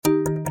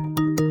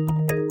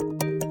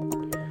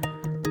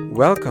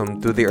Welcome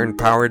to the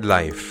Empowered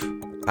Life.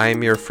 I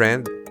am your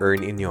friend, Ern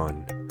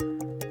Inyon.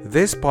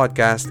 This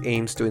podcast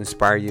aims to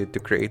inspire you to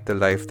create the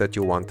life that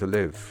you want to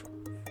live.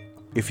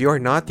 If you are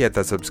not yet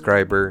a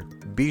subscriber,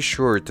 be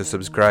sure to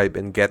subscribe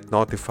and get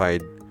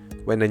notified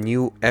when a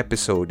new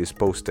episode is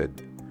posted.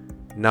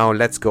 Now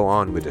let's go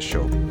on with the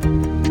show.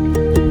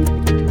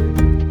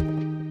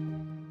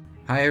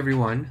 Hi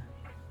everyone.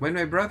 When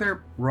my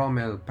brother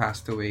Rommel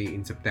passed away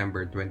in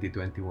September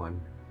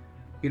 2021,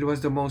 it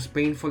was the most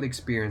painful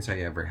experience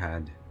I ever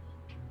had.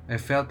 I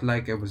felt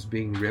like I was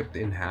being ripped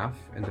in half,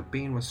 and the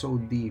pain was so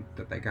deep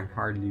that I can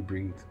hardly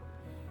breathe.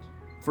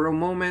 For a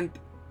moment,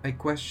 I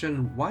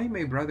questioned why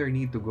my brother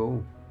need to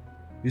go.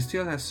 He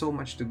still has so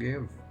much to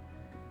give.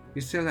 He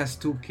still has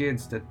 2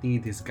 kids that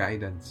need his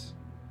guidance.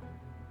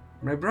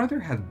 My brother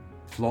had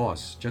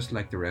flaws just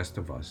like the rest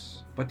of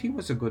us, but he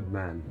was a good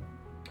man.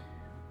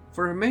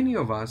 For many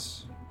of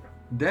us,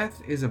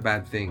 death is a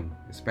bad thing,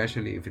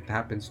 especially if it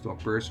happens to a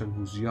person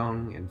who's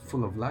young and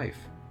full of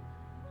life,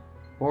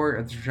 or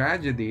a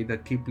tragedy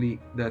that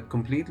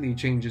completely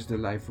changes the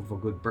life of a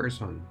good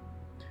person.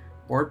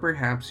 Or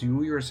perhaps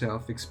you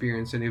yourself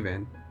experience an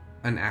event,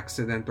 an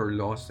accident or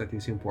loss that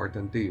is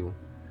important to you,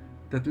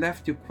 that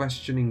left you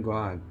questioning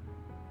God.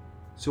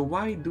 So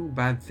why do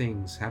bad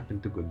things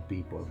happen to good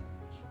people?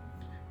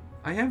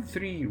 I have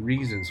 3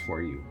 reasons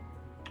for you.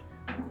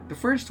 The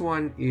first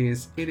one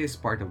is it is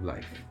part of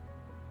life.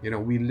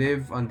 We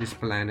live on this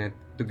planet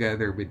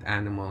together with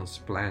animals,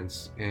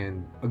 plants,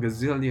 and a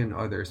gazillion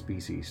other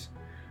species.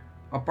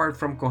 Apart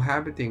from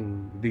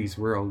cohabiting this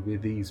world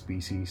with these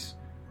species,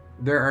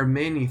 there are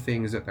many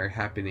things that are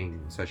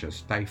happening, such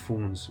as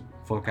typhoons,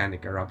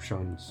 volcanic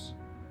eruptions,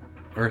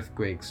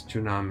 earthquakes,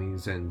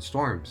 tsunamis, and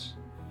storms.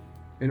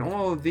 And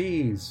all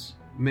these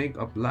make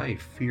up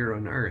life here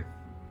on Earth.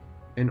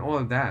 And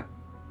all that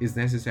is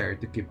necessary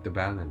to keep the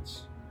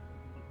balance.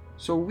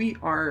 So we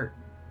are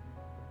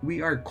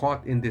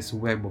caught in this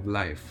web of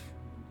life.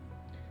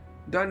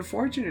 The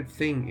unfortunate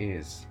thing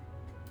is,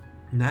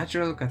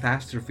 natural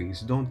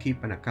catastrophes don't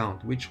keep an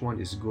account which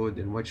one is good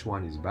and which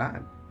one is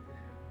bad.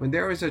 When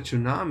there is a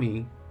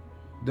tsunami,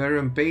 the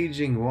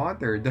rampaging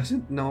water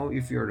doesn't know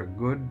if you're a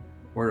good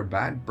or a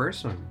bad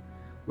person,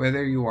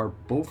 whether you are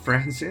Pope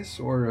Francis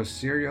or a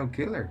serial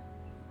killer.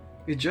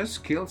 It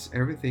just kills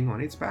everything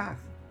on its path.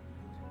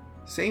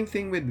 Same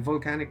thing with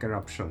volcanic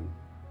eruption.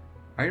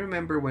 I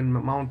remember when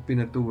Mount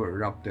Pinatubo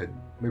erupted,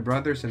 my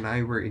brothers and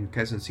I were in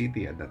Quezon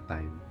City at that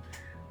time.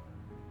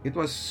 It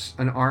was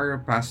an hour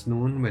past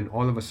noon when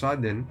all of a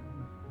sudden,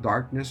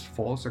 darkness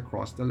falls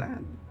across the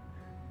land.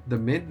 The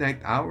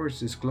midnight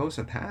hours is close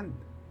at hand.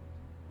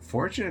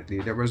 Fortunately,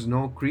 there was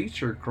no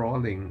creature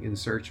crawling in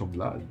search of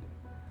blood.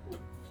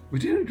 We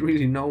didn't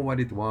really know what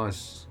it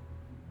was.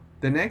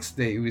 The next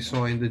day, we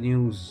saw in the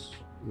news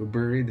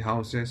buried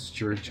houses,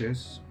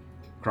 churches,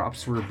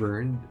 crops were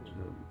burned,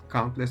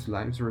 countless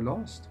lives were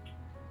lost.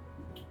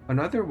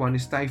 Another one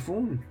is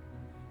typhoon.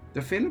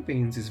 The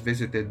Philippines is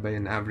visited by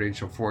an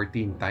average of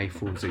 14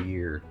 typhoons a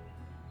year.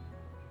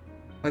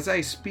 As I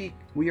speak,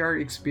 we are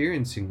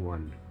experiencing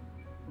one.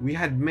 We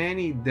had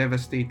many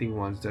devastating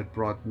ones that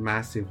brought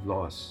massive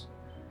loss.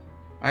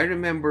 I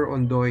remember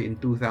Ondoy in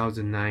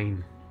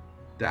 2009.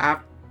 The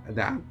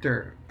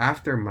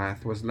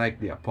aftermath was like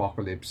the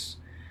apocalypse.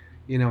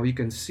 You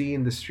can see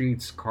in the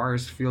streets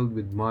cars filled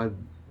with mud,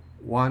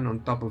 one on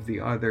top of the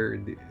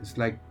other. It's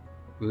like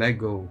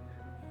Lego.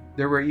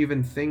 There were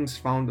even things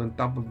found on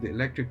top of the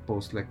electric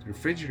posts like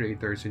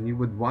refrigerators, and you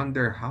would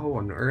wonder how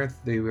on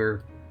earth they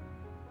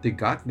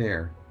got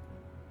there.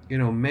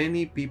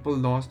 Many people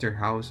lost their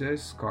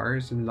houses,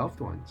 cars, and loved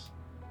ones.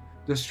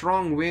 The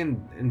strong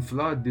wind and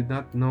flood did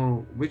not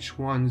know which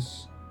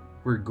ones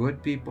were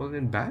good people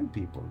and bad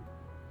people.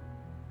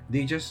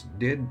 They just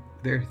did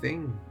their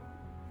thing.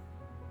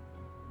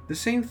 The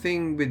same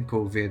thing with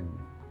COVID.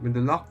 When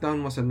the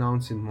lockdown was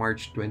announced in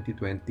March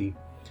 2020,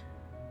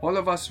 all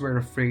of us were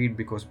afraid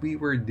because we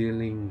were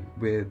dealing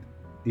with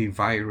a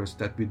virus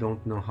that we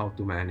don't know how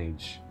to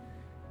manage.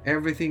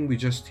 Everything we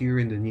just hear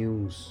in the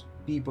news,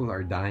 people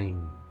are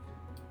dying.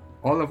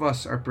 All of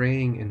us are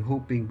praying and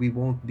hoping we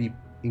won't be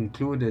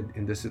included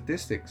in the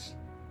statistics.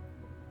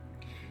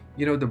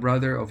 The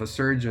brother of a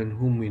surgeon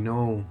whom we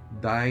know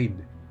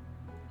died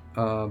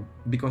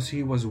because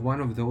he was one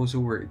of those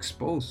who were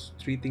exposed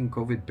treating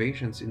COVID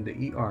patients in the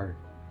ER.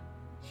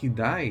 He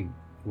died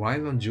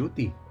while on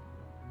duty.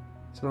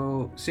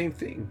 So, same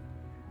thing.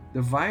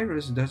 The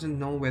virus doesn't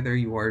know whether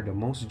you are the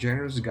most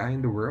generous guy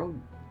in the world,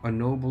 a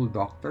noble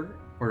doctor,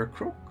 or a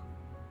crook.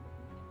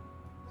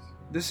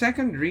 The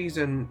second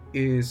reason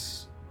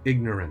is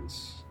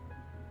ignorance.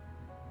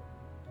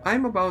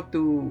 I'm about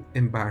to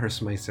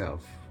embarrass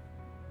myself.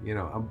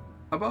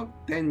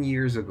 About 10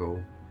 years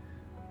ago,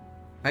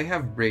 I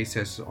have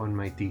braces on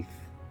my teeth.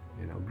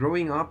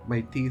 Growing up,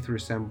 my teeth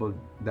resembled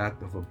that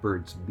of a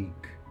bird's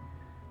beak.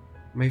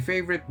 My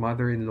favorite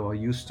mother-in-law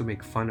used to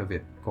make fun of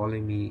it,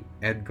 calling me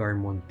Edgar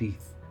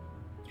Monteith,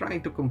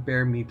 trying to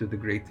compare me to the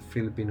great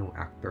Filipino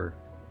actor.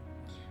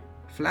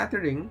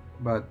 Flattering,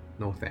 but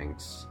no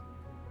thanks.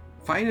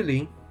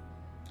 Finally,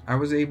 I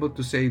was able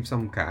to save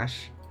some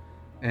cash,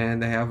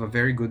 and I have a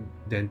very good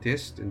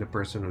dentist in the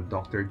person of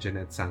Dr.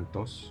 Jeanette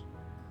Santos,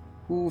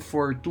 who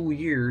for 2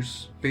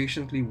 years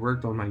patiently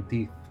worked on my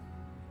teeth.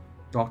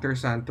 Dr.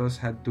 Santos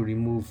had to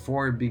remove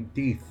four big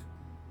teeth,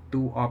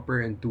 two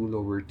upper and two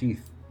lower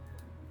teeth.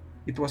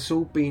 It was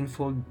so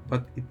painful,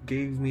 but it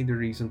gave me the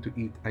reason to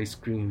eat ice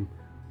cream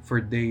for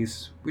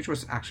days, which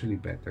was actually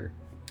better.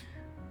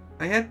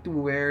 I had to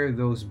wear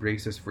those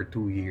braces for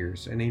 2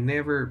 years, and I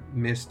never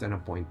missed an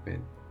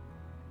appointment.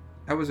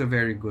 I was a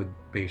very good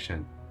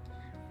patient.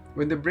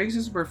 When the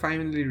braces were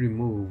finally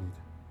removed,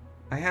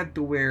 I had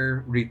to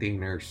wear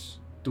retainers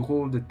to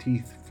hold the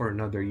teeth for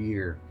another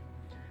year.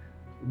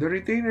 The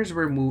retainers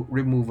were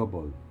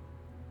removable.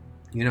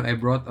 I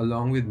brought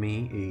along with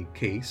me a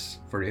case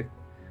for it.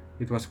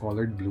 It was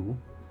colored blue.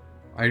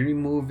 I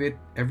remove it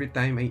every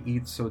time I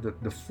eat so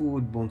that the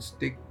food won't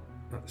stick,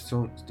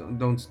 so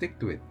don't stick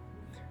to it.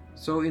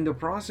 So in the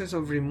process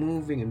of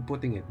removing and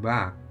putting it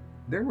back,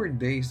 there were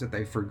days that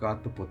I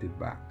forgot to put it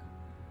back.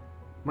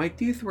 My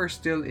teeth were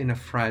still in a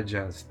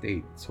fragile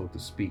state, so to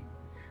speak,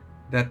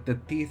 that the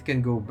teeth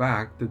can go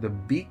back to the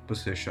beak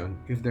position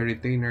if the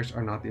retainers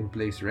are not in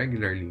place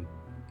regularly.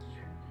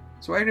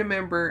 So I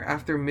remember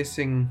after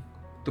missing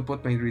to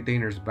put my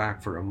retainers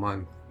back for a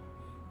month,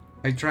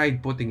 I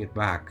tried putting it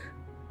back.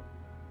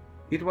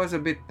 It was a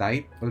bit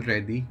tight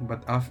already,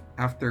 but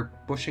after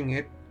pushing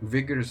it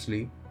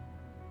vigorously,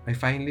 I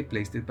finally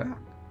placed it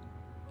back.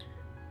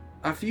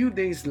 A few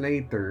days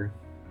later,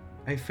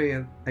 I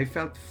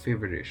felt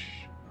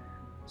feverish.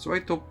 So I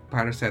took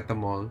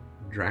paracetamol,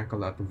 drank a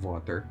lot of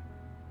water,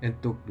 and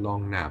took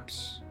long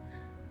naps.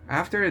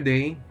 After a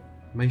day,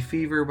 my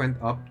fever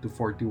went up to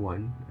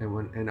 41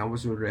 and I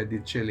was already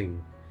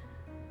chilling.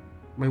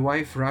 My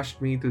wife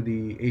rushed me to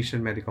the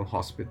Asian Medical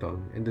Hospital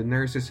and the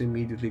nurses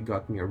immediately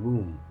got me a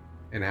room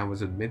and I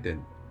was admitted.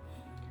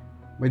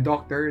 My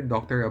doctor,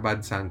 Dr.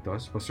 Abad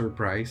Santos, was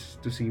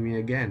surprised to see me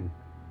again.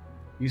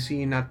 You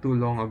see, not too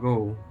long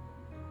ago,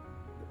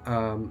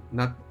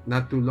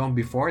 not too long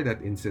before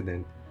that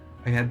incident,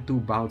 I had 2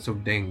 bouts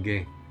of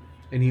dengue,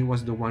 and he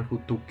was the one who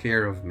took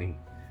care of me.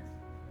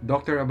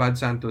 Dr. Abad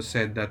Santos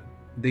said that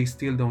they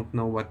still don't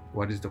know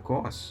what is the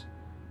cause.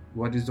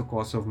 What is the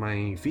cause of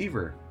my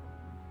fever?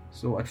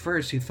 So at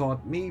first he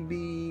thought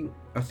maybe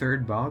a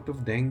third bout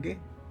of dengue.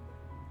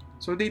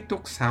 So they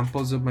took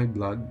samples of my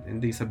blood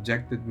and they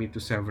subjected me to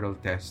several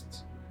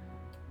tests.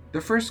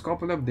 The first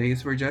couple of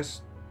days were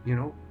just,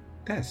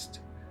 tests.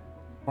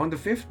 On the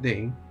fifth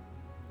day,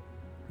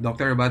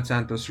 Dr. Abad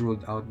Santos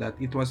ruled out that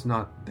it was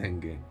not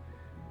dengue.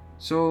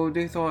 So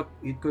they thought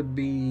it could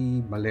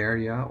be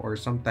malaria or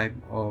some type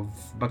of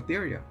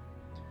bacteria.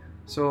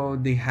 So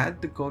they had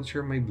to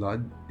culture my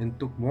blood and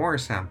took more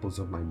samples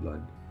of my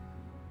blood.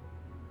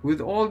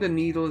 With all the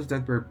needles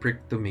that were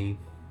pricked to me,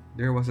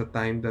 there was a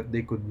time that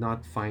they could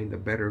not find a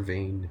better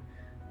vein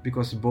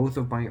because both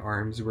of my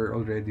arms were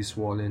already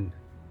swollen.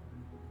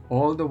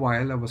 All the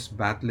while I was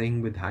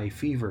battling with high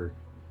fever.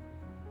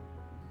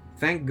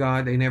 Thank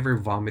God I never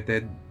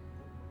vomited,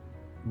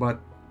 but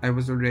I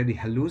was already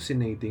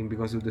hallucinating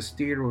because of the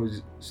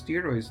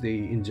steroids they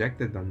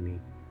injected on me.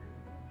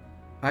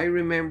 I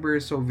remember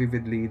so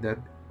vividly that,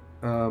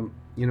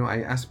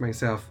 I asked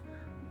myself,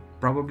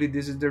 probably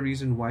this is the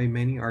reason why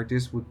many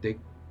artists would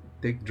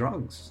take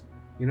drugs.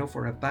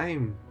 For a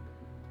time,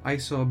 I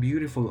saw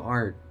beautiful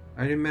art.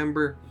 I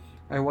remember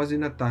I was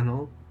in a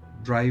tunnel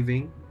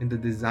driving, and the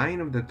design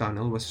of the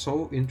tunnel was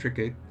so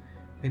intricate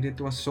and it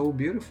was so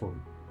beautiful.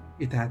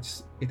 It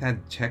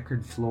had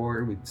checkered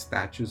floor with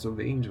statues of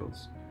the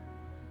angels.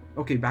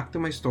 Okay, back to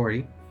my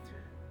story.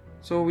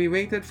 So we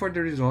waited for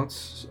the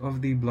results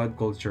of the blood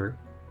culture.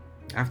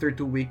 After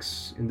 2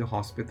 weeks in the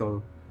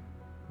hospital,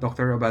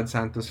 Dr. Abad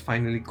Santos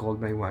finally called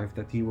my wife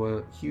that he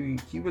will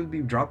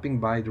be dropping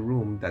by the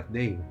room that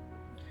day.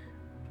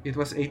 It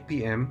was 8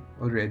 p.m.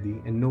 already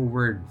and no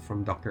word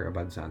from Dr.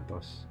 Abad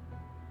Santos.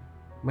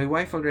 My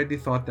wife already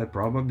thought that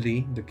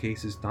probably the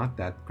case is not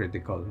that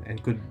critical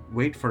and could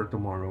wait for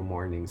tomorrow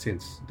morning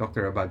since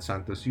Dr. Abad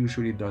Santos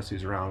usually does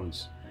his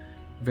rounds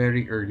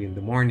very early in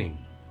the morning.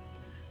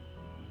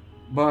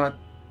 But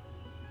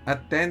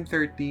at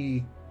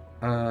 10:30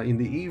 in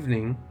the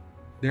evening,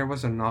 there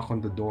was a knock on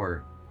the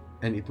door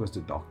and it was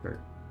the doctor.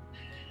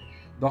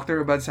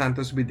 Dr. Abad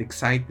Santos, with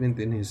excitement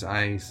in his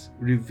eyes,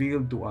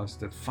 revealed to us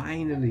that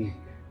finally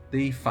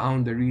they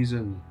found the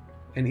reason,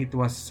 and it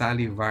was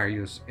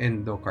salivarius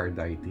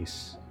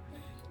endocarditis.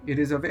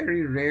 It is a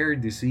very rare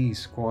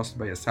disease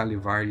caused by a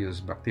salivarius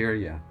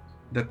bacteria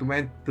that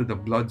went to the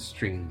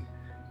bloodstream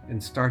and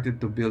started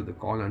to build a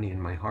colony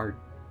in my heart.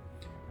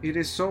 It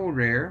is so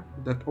rare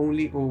that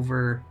only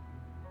over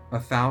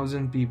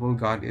 1,000 people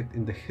got it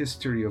in the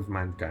history of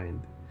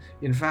mankind.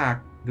 In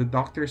fact, the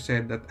doctor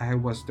said that I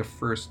was the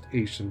first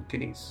Asian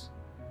case.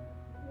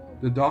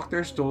 The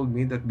doctors told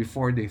me that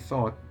before they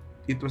thought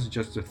it was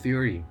just a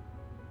theory.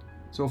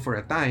 So for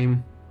a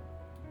time,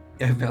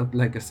 I felt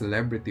like a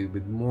celebrity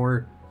with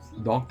more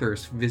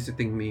doctors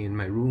visiting me in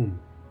my room.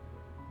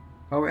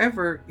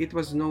 However, it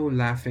was no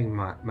laughing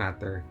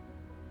matter.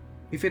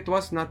 If it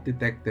was not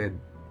detected,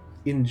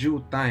 in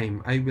due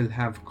time I will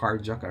have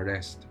cardiac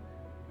arrest.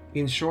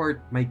 In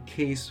short, my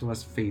case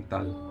was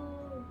fatal.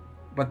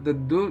 But the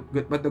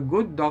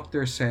good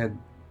doctor said,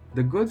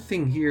 the good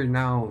thing here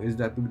now is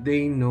that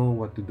they know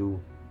what to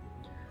do.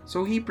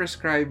 So he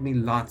prescribed me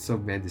lots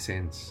of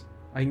medicines.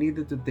 I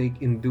needed to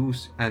take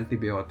induced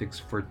antibiotics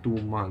for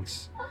 2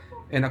 months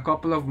and a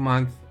couple of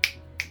more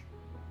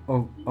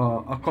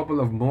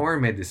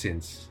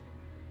medicines.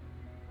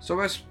 So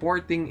I was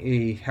sporting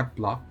a hep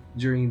lock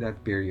during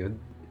that period,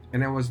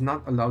 and I was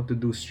not allowed to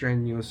do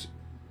strenuous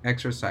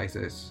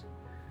exercises.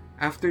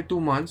 After 2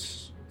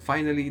 months,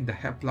 finally the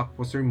hep lock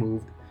was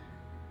removed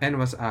and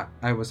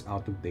I was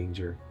out of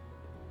danger.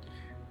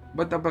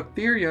 But the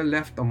bacteria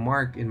left a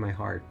mark in my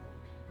heart.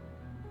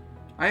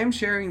 I am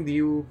sharing with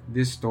you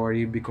this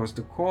story because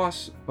the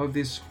cause of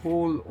this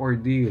whole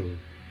ordeal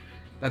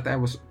that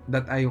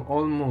I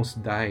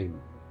almost died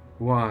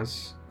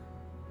was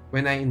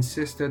when I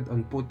insisted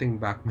on putting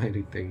back my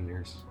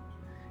retainers.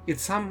 It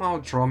somehow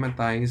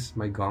traumatized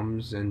my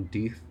gums and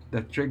teeth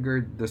that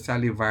triggered the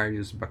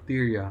salivarius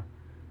bacteria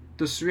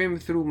to swim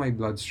through my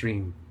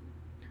bloodstream.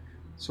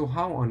 So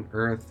how on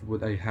earth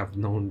would I have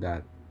known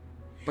that?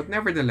 But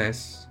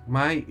nevertheless,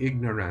 my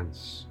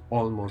ignorance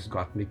almost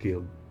got me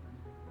killed.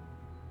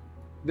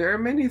 There are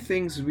many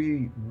things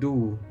we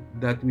do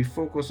that we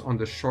focus on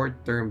the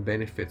short-term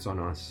benefits on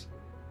us,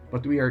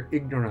 but we are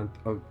ignorant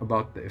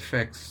about the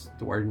effects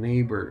to our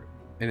neighbor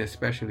and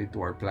especially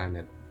to our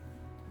planet.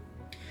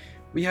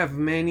 We have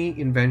many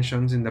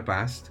inventions in the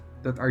past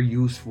that are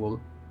useful,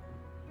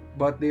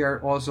 but they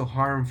are also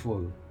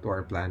harmful to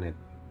our planet.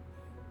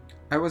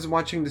 I was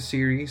watching the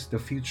series The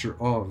Future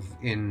of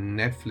in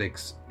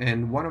Netflix,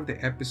 and one of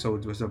the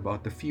episodes was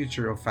about the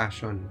future of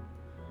fashion.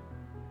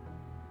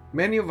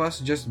 Many of us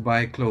just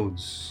buy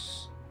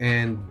clothes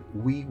and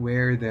we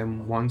wear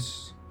them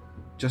once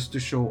just to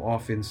show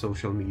off in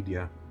social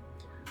media.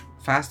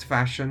 Fast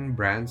fashion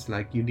brands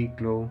like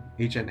Uniqlo,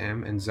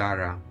 H&M, and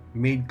Zara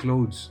made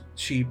clothes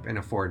cheap and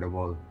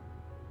affordable.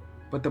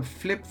 But the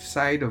flip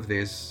side of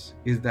this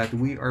is that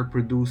we are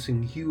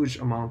producing huge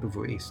amount of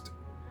waste.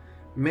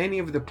 Many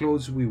of the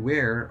clothes we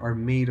wear are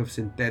made of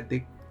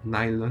synthetic,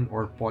 nylon,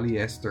 or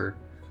polyester,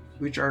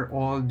 which are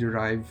all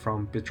derived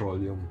from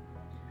petroleum.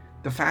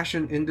 The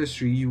fashion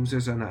industry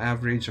uses an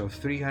average of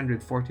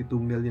 342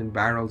 million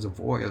barrels of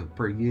oil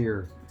per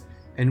year,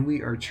 and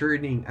we are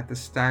churning at a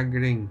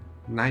staggering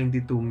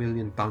 92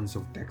 million tons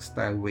of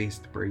textile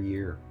waste per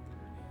year.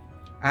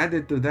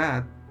 Added to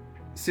that,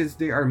 since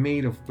they are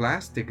made of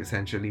plastic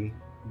essentially,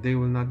 they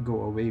will not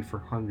go away for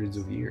hundreds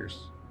of years.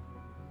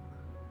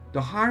 The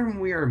harm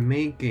we are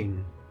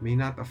making may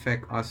not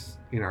affect us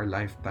in our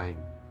lifetime,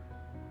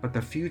 but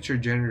the future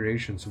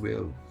generations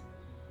will.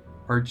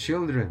 Our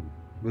children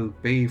will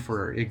pay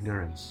for our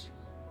ignorance.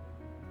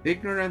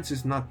 Ignorance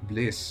is not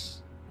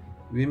bliss.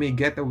 We may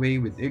get away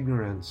with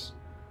ignorance,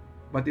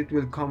 but it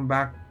will come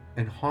back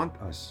and haunt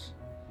us.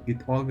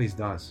 It always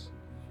does.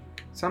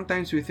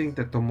 Sometimes we think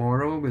that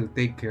tomorrow will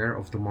take care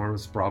of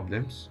tomorrow's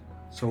problems,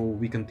 so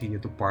we continue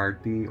to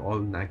party all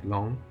night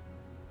long.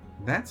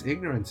 That's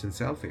ignorance and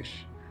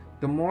selfish.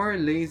 The more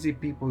lazy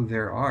people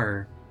there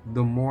are,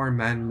 the more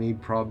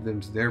man-made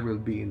problems there will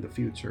be in the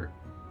future.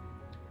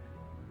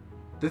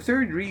 The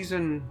third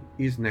reason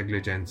is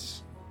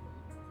negligence.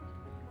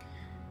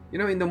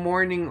 In the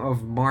morning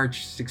of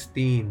March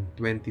 16,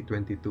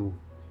 2022,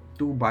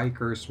 two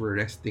bikers were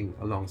resting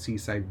along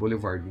Seaside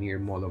Boulevard near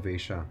Mall of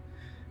Asia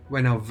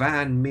when a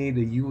van made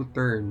a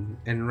U-turn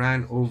and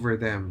ran over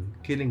them,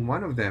 killing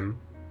one of them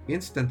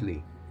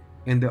instantly,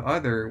 and the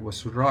other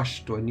was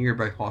rushed to a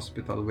nearby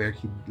hospital where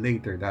he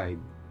later died.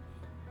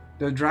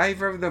 The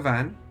driver of the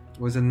van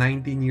was a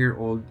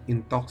 19-year-old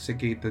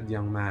intoxicated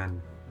young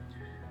man.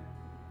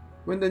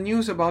 When the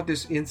news about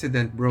this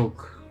incident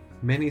broke,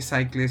 many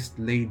cyclists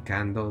laid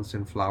candles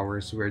and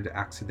flowers where the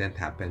accident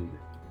happened.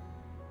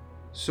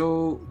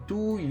 So,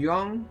 two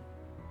young,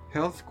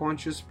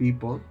 health-conscious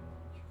people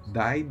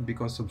died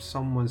because of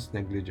someone's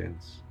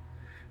negligence.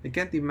 I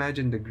can't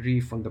imagine the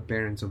grief on the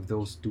parents of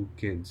those two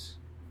kids.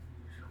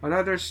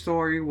 Another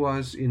story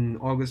was in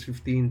August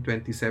 15,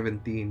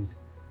 2017.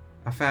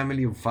 A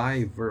family of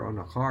 5 were on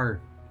a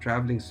car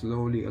traveling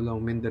slowly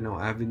along Mindanao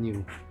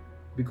Avenue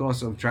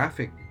because of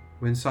traffic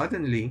when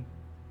suddenly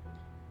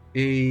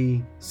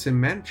a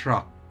cement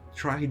truck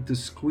tried to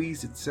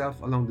squeeze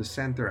itself along the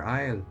center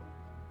aisle,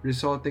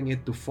 resulting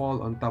it to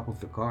fall on top of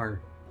the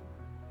car.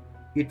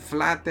 It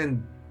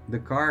flattened the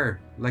car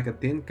like a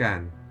tin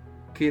can,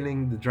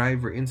 killing the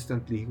driver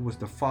instantly, who was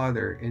the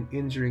father, and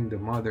injuring the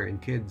mother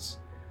and kids.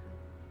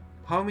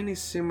 How many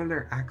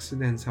similar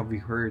accidents have we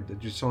heard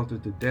that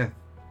resulted to death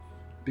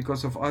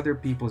because of other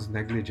people's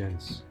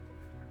negligence?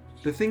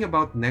 The thing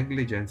about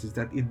negligence is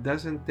that it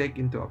doesn't take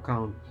into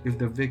account if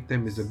the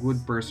victim is a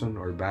good person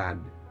or bad.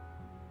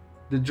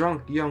 The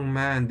drunk young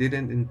man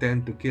didn't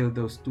intend to kill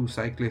those two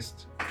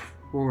cyclists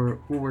who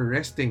were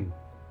resting,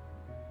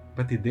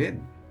 but he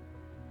did.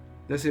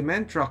 The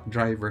cement truck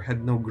driver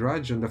had no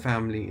grudge on the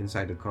family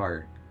inside the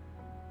car,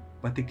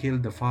 but he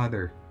killed the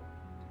father.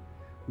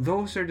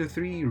 those are the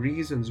three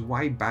reasons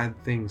why bad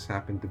things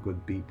happen to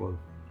good people.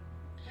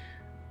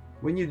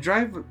 When you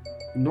drive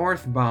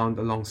northbound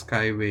along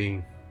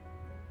Skyway,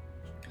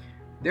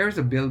 there's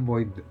a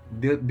billboard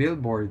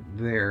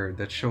there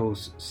that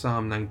shows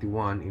Psalm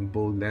 91 in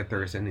bold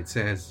letters, and it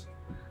says,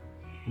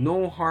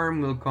 "No harm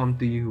will come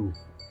to you,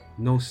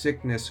 no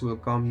sickness will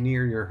come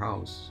near your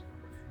house.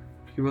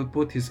 He will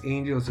put his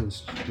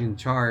angels in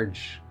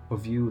charge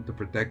of you to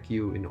protect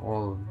you in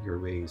all your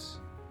ways."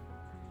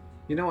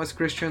 You know, as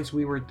Christians,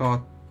 we were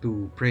taught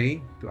to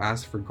pray, to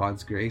ask for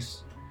God's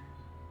grace.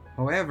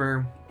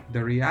 However,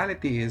 the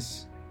reality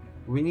is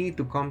we need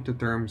to come to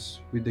terms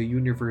with the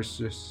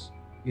universe's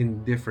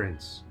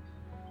indifference.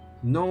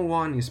 No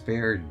one is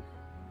spared.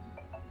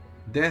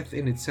 Death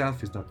in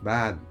itself is not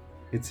bad.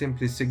 It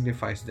simply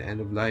signifies the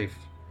end of life.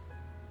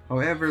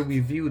 However, we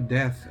view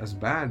death as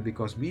bad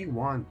because we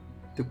want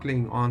to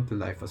cling on to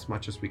life as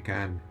much as we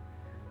can.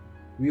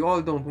 We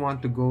all don't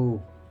want to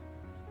go.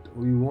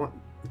 We want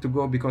to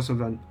go because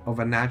of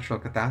a natural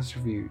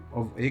catastrophe,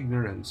 of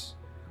ignorance,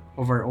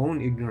 of our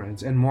own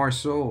ignorance, and more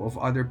so of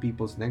other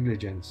people's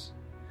negligence.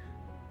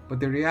 But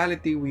the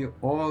reality we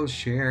all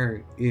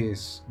share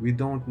is we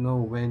don't know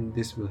when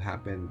this will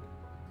happen.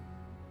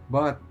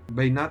 But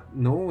by not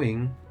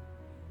knowing,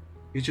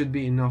 it should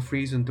be enough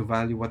reason to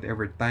value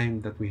whatever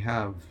time that we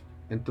have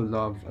and to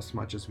love as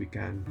much as we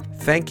can.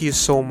 Thank you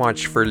so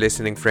much for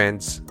listening,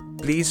 friends.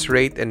 Please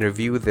rate and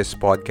review this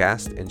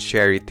podcast and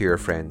share it to your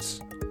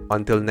friends.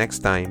 Until next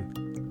time,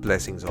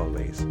 blessings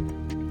always.